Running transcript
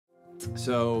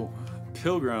So,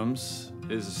 Pilgrims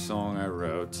is a song I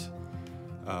wrote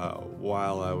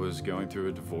while I was going through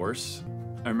a divorce.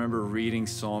 I remember reading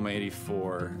Psalm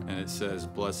 84, and it says,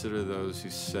 "Blessed are those who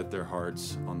set their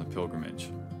hearts on the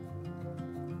pilgrimage."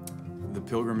 The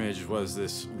pilgrimage was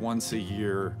this once a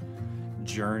year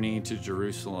journey to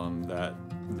Jerusalem that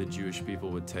the Jewish people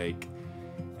would take.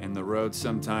 And the road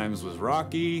sometimes was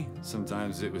rocky,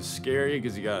 sometimes it was scary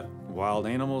because you got wild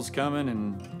animals coming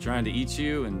and trying to eat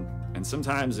you, and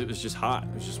sometimes it was just hot,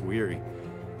 it was just weary.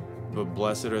 But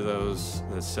blessed are those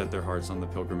that set their hearts on the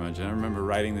pilgrimage. And I remember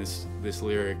writing this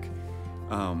lyric,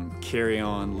 carry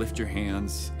on, lift your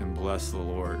hands and bless the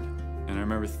Lord. And I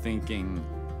remember thinking,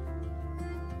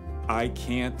 I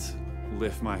can't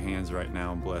lift my hands right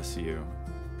now and bless you,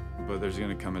 but there's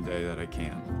gonna come a day that I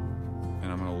can.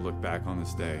 And I'm gonna look back on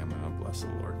this day, I'm gonna bless the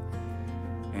Lord.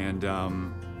 And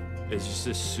it's just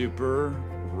a super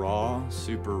raw,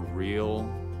 super real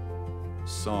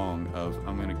song of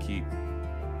I'm gonna keep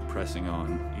pressing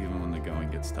on even when the going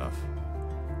gets tough.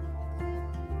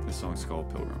 This song's called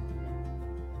Pilgrim.